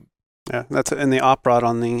 That's and the op rod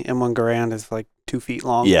on the M1 Garand is like 2 feet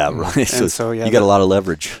long. Yeah, right. And so you got a lot of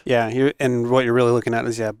leverage. Yeah, and what you're really looking at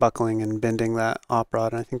is buckling and bending that op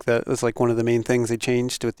rod. And I think that was like one of the main things they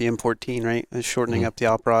changed with the M14, right? Is shortening up the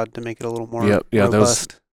op rod to make it a little more robust. That was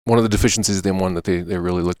one of the deficiencies of the M1, that they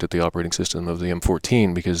really looked at the operating system of the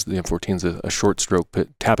M14, because the M14 is a short stroke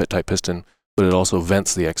tappet type piston, but it also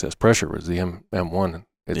vents the excess pressure, whereas the M1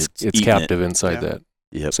 it's captive inside that.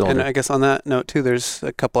 Yep. And I guess on that note too, there's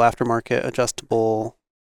a couple aftermarket adjustable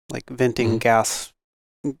like venting gas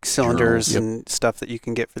cylinders and stuff that you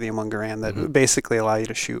can get for the M1 Garand that basically allow you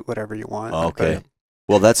to shoot whatever you want. Okay.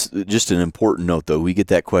 Well, that's just an important note, though. We get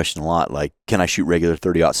that question a lot, like, can I shoot regular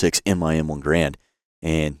 30-06 in my M1 Garand?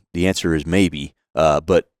 And the answer is maybe,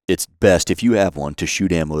 but it's best if you have one to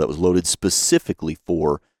shoot ammo that was loaded specifically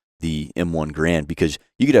for the M1 Garand, because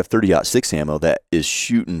you could have 30-06 ammo that is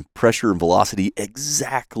shooting pressure and velocity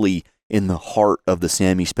exactly in the heart of the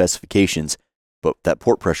SAMI specifications, but that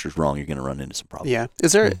port pressure is wrong. You're going to run into some problems. Yeah.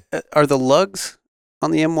 Is there are the lugs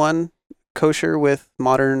on the M1 kosher with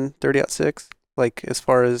modern 30-06, like as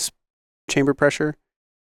far as chamber pressure?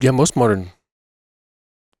 Yeah, most modern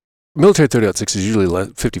military 30-06 is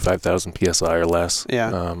usually 55,000 psi or less.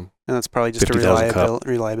 Yeah, and that's probably just a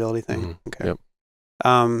reliability thing. Mm-hmm. Okay. Yep.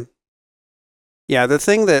 The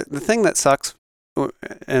thing that sucks,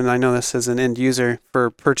 and I know this as an end user for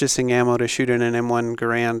purchasing ammo to shoot in an M1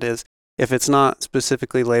 Garand, is if it's not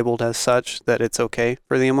specifically labeled as such that it's okay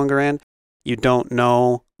for the M1 Garand, you don't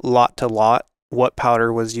know lot to lot what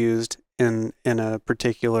powder was used in a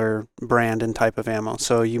particular brand and type of ammo.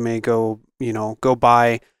 So you may go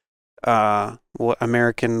buy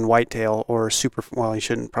American Whitetail or you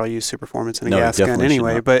shouldn't probably use Superformance in a gas gun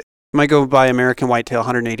anyway, but you might go buy American Whitetail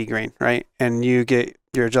 180 grain, right? And you get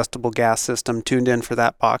your adjustable gas system tuned in for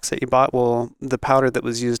that box that you bought. Well, the powder that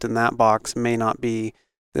was used in that box may not be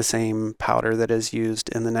the same powder that is used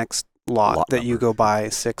in the next lot that you go buy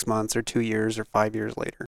 6 months or 2 years or 5 years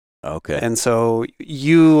later. Okay. And so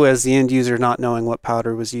you, as the end user, not knowing what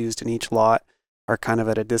powder was used in each lot, are kind of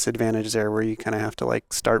at a disadvantage there, where you kind of have to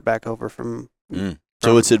like start back over from.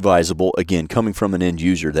 So it's advisable, again, coming from an end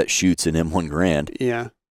user that shoots an M1 Garand. Yeah.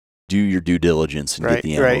 Do your due diligence and get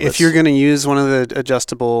the ammo. Right. If you're going to use one of the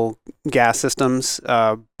adjustable gas systems,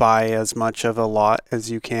 buy as much of a lot as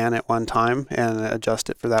you can at one time and adjust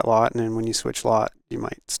it for that lot. And then when you switch lot, you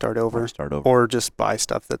might start over. Or just buy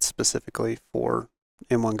stuff that's specifically for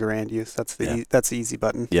M1 Garand use. That's the easy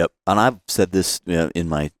button. Yep. And I've said this in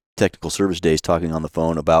my technical service days, talking on the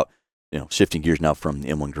phone about shifting gears now from the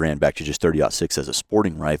M1 Garand back to just 30-06 as a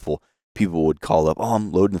sporting rifle. People would call up,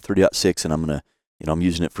 I'm loading the 30-06 and I'm going to, I'm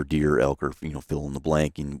using it for deer, elk, or fill in the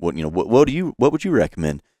blank. And what would you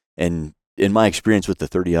recommend? And in my experience with the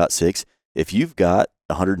 30-06, if you've got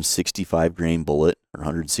a 165 grain bullet or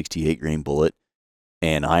 168 grain bullet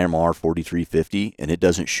and IMR 4350 and it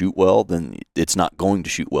doesn't shoot well, then it's not going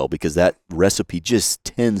to shoot well, because that recipe just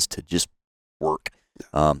tends to just work.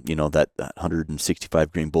 That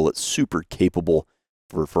 165 grain bullet's super capable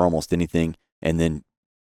for almost anything. And then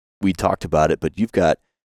we talked about it, but you've got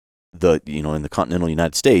in the continental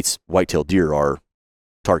United States, whitetail deer are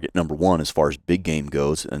target number one as far as big game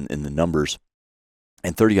goes and in the numbers.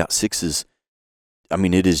 And 30-06 is,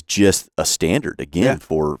 it is just a standard again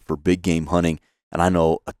for big game hunting. And I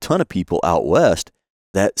know a ton of people out west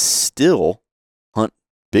that still hunt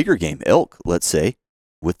bigger game, elk, let's say,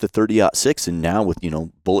 with the 30-06. And now with,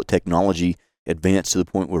 bullet technology advanced to the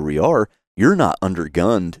point where we are, you're not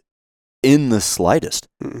undergunned in the slightest.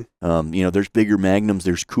 There's bigger magnums,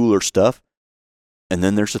 there's cooler stuff, and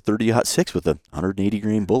then there's a 30-06 with a 180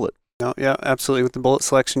 grain bullet. No, yeah, absolutely. With the bullet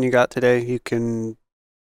selection you got today, you can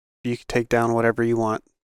take down whatever you want,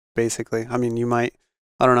 basically. I mean, you might,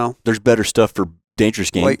 I don't know. There's better stuff for dangerous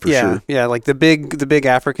game, for sure. Yeah, like the big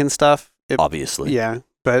African stuff. Obviously. Yeah,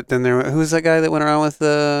 but then who's that guy that went around with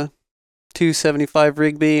the 275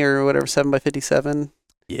 Rigby or whatever, 7x57?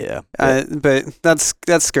 Yeah. But that's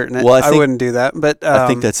skirting it. Well, I wouldn't do that. But I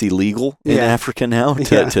think that's illegal in Africa now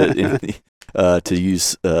to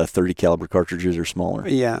use 30 caliber cartridges or smaller.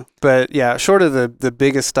 Yeah, but yeah, short of the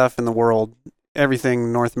biggest stuff in the world,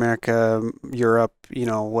 everything North America, Europe,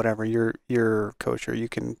 whatever, you're kosher. You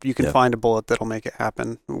can find a bullet that'll make it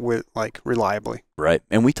happen with reliably. Right,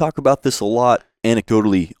 and we talk about this a lot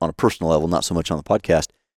anecdotally on a personal level, not so much on the podcast.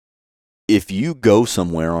 If you go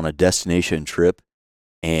somewhere on a destination trip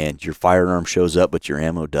and your firearm shows up but your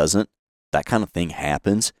ammo doesn't, that kind of thing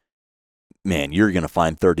happens, man, you're going to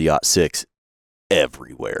find 30-06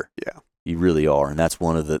 everywhere. Yeah. You really are. And that's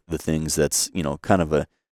one of the things that's, kind of a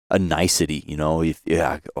nicety, if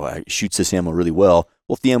it shoots this ammo really well.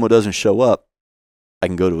 Well, if the ammo doesn't show up, I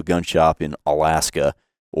can go to a gun shop in Alaska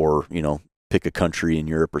or, pick a country in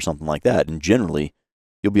Europe or something like that. And generally,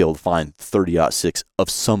 you'll be able to find 30-06 of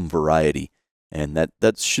some variety. And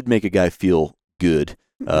that should make a guy feel good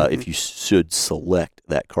if you should select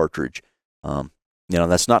that cartridge.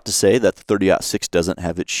 That's not to say that the 30-06 doesn't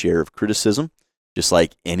have its share of criticism. Just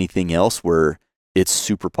like anything else where it's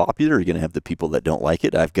super popular, you're going to have the people that don't like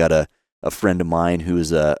it. I've got a friend of mine who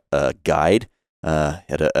is a guide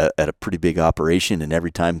at a pretty big operation, and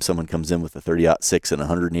every time someone comes in with a 30-06 and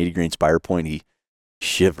 180 grain spire point, he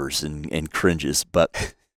shivers and cringes.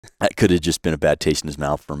 But that could have just been a bad taste in his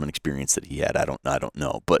mouth from an experience that he had. I don't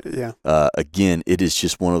know. But again, it is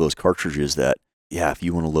just one of those cartridges that, if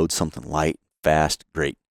you want to load something light, fast,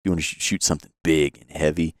 great. If you want to shoot something big and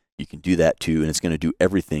heavy, you can do that too, and it's going to do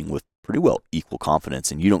everything with pretty well equal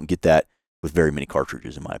confidence, and you don't get that with very many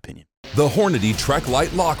cartridges, in my opinion. The Hornady Trek Light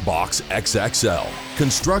Lockbox XXL.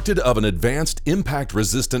 Constructed of an advanced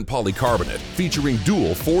impact-resistant polycarbonate featuring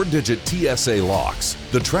dual 4-digit TSA locks,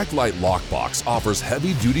 the Trek Light Lockbox offers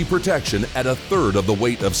heavy-duty protection at a third of the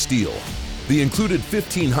weight of steel. The included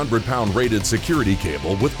 1,500-pound rated security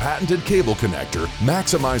cable with patented cable connector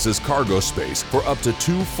maximizes cargo space for up to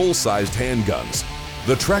 2 full-sized handguns.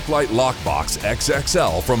 The Trek Light Lockbox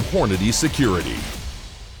XXL from Hornady Security.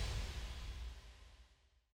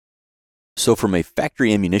 So from a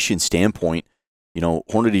factory ammunition standpoint,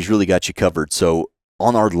 Hornady's really got you covered. So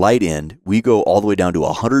on our light end, we go all the way down to a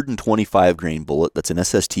 125 grain bullet. That's an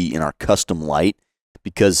SST in our custom light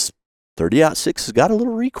because 30-06 has got a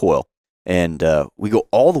little recoil. And we go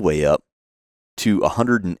all the way up to a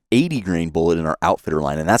 180 grain bullet in our outfitter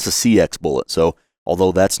line, and that's a CX bullet. So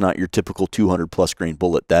although that's not your typical 200 plus grain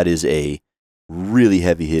bullet, that is a really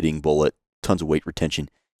heavy hitting bullet, tons of weight retention.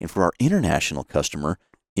 And for our international customer,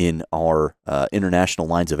 in our international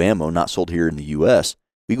lines of ammo, not sold here in the U.S.,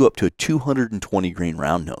 we go up to a 220 grain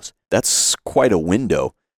round nose. That's quite a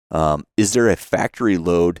window. Is there a factory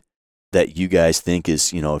load that you guys think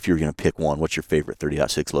is, if you're going to pick one, what's your favorite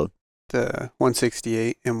 30-06 load? The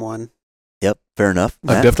 168 M1. Yep, fair enough.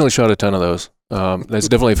 I've definitely shot a ton of those. That's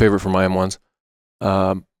definitely a favorite for my M1s.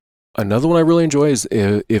 Another one I really enjoy is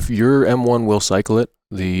if your M1 will cycle it,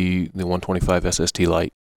 the 125 SST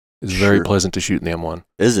light is very pleasant to shoot in the M1.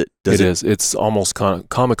 Is it? It is. It's almost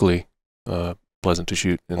comically pleasant to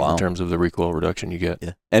shoot in terms of the recoil reduction you get.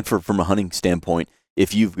 Yeah. And from a hunting standpoint,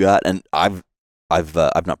 if you've got, and I've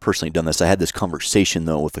not personally done this. I had this conversation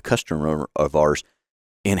though with a customer of ours,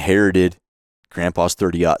 inherited grandpa's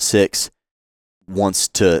 30-06, wants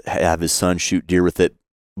to have his son shoot deer with it,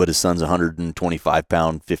 but his son's a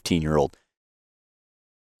 125-pound, 15-year-old.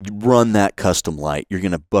 Run that custom light. You're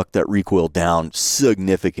going to buck that recoil down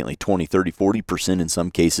significantly, 20, 30, 40% in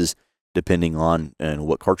some cases, depending on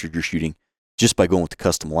what cartridge you're shooting, just by going with the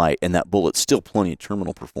custom light. And that bullet's still plenty of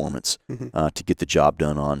terminal performance to get the job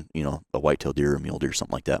done on, a whitetail deer or a mule deer,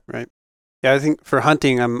 something like that. Right. Yeah, I think for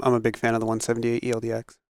hunting, I'm a big fan of the 178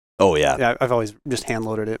 ELDX. Oh, yeah. Yeah, I've always just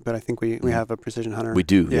hand-loaded it, but I think we have a precision hunter. We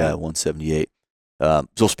do, yeah 178.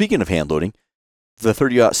 So speaking of hand-loading, the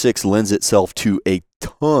 30-06 lends itself to a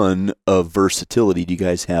ton of versatility. Do you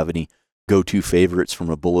guys have any go-to favorites from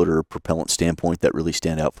a bullet or a propellant standpoint that really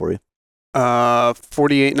stand out for you?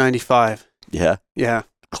 4895. Yeah? Yeah.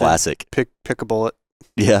 Classic. Pick a bullet.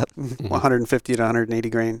 Yeah. 150 to 180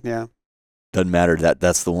 grain, yeah. Doesn't matter.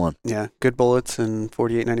 That's the one. Yeah, good bullets and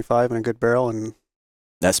 4895 and a good barrel, and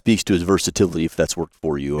that speaks to his versatility if that's worked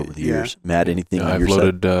for you over the years. Matt, anything? I've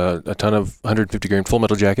loaded a ton of 150 grain full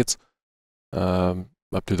metal jackets,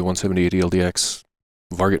 up to the 178 ELDX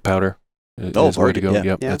Varget powder. Is the way to go. Yeah.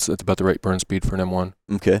 Yep, that's about the right burn speed for an M1.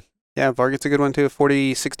 Okay. Yeah, Varget's a good one too.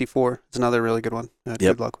 4064 is another really good one.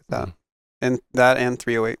 Good luck with that. And that and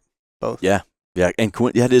 308, both. Yeah. And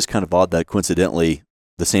it is kind of odd that coincidentally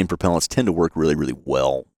the same propellants tend to work really, really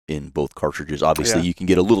well in both cartridges. Obviously, you can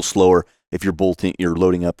get a little slower if you're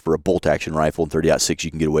loading up for a bolt action rifle in 30-06.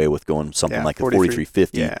 You can get away with going something like a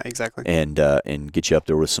 4350. Yeah, exactly. And get you up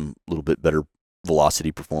there with some little bit better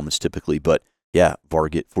velocity performance typically. But yeah,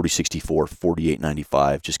 Varget 4064,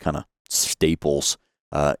 4895, just kind of staples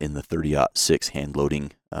in the 30-06 hand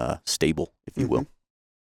loading stable, if you will.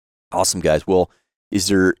 Awesome, guys. Well, is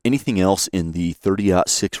there anything else in the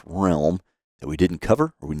 30-06 realm that we didn't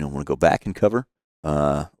cover, or we don't want to go back and cover,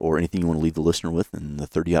 or anything you want to leave the listener with in the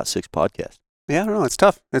 30-06 podcast? Yeah, I don't know. It's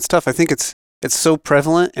tough. I think it's so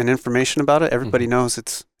prevalent and information about it. Everybody knows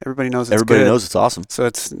it's Everybody good. knows it's awesome. So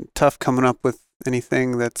it's tough coming up with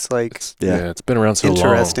anything that's like it's been around so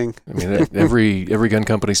interesting. long. I mean, every gun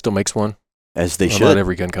company still makes one. As they should. Not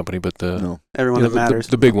every gun company, but everyone that matters.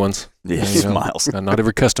 The big ones. Yeah, Smiles. Not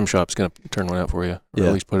every custom shop's going to turn one out for you, or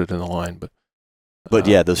at least put it in the line. But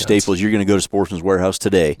those staples, you're going to go to Sportsman's Warehouse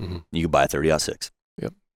today, you can buy a 30-06.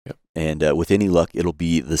 Yep. And with any luck, it'll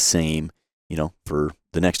be the same, for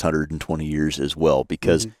the next 120 years as well.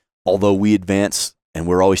 Because although we advance and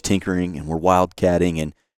we're always tinkering and we're wildcatting,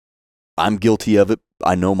 and I'm guilty of it,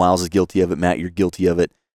 I know Miles is guilty of it, Matt, you're guilty of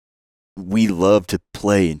it. We love to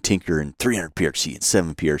play and tinker in 300 PRC and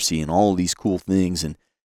 7 PRC and all of these cool things, and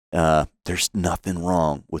there's nothing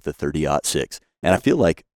wrong with the 30-06. And I feel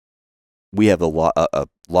like we have a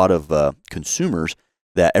lot of consumers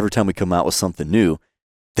that every time we come out with something new,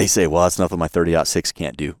 they say, well, that's nothing my 30-06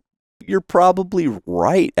 can't do. You're probably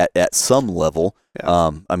right at some level.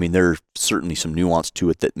 Yeah. I mean, there's certainly some nuance to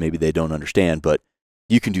it that maybe they don't understand, but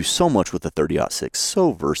you can do so much with the 30-06,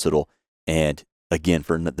 so versatile. And again,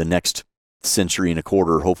 for the next century and a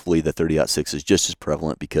quarter, hopefully the 30-06 is just as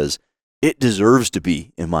prevalent because it deserves to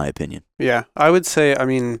be, in my opinion. Yeah, I would say,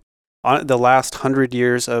 the last 100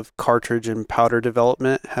 years of cartridge and powder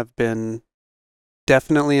development have been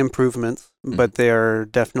definitely improvements, but they are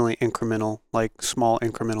definitely incremental, like small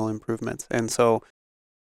incremental improvements. And so,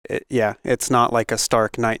 it's not like a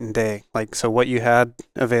stark night and day. Like, so what you had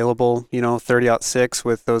available, 30-06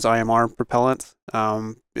 with those IMR propellants,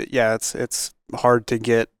 it's hard to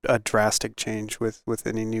get a drastic change with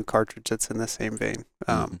any new cartridge that's in the same vein.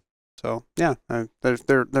 So yeah,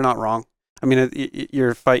 they're not wrong. I mean,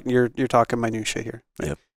 you're talking minutia here. Right?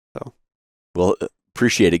 Yep. So, well,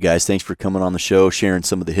 appreciate it, guys. Thanks for coming on the show, sharing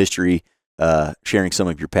some of the history, sharing some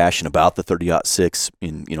of your passion about the 30-06.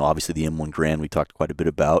 And obviously the M1 Grand we talked quite a bit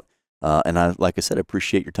about. And like I said, I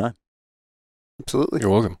appreciate your time. Absolutely. You're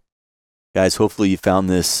welcome, guys. Hopefully you found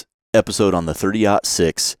this episode on the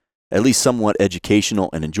 30-06 at least somewhat educational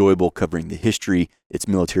and enjoyable, covering the history, its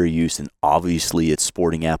military use, and obviously its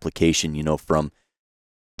sporting application, from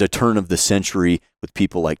the turn of the century with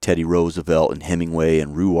people like Teddy Roosevelt and Hemingway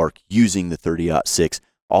and Ruark using the 30-06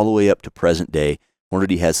 all the way up to present day.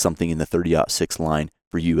 Hornady has something in the 30-06 line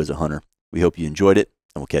for you as a hunter. We hope you enjoyed it,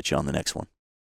 and we'll catch you on the next one.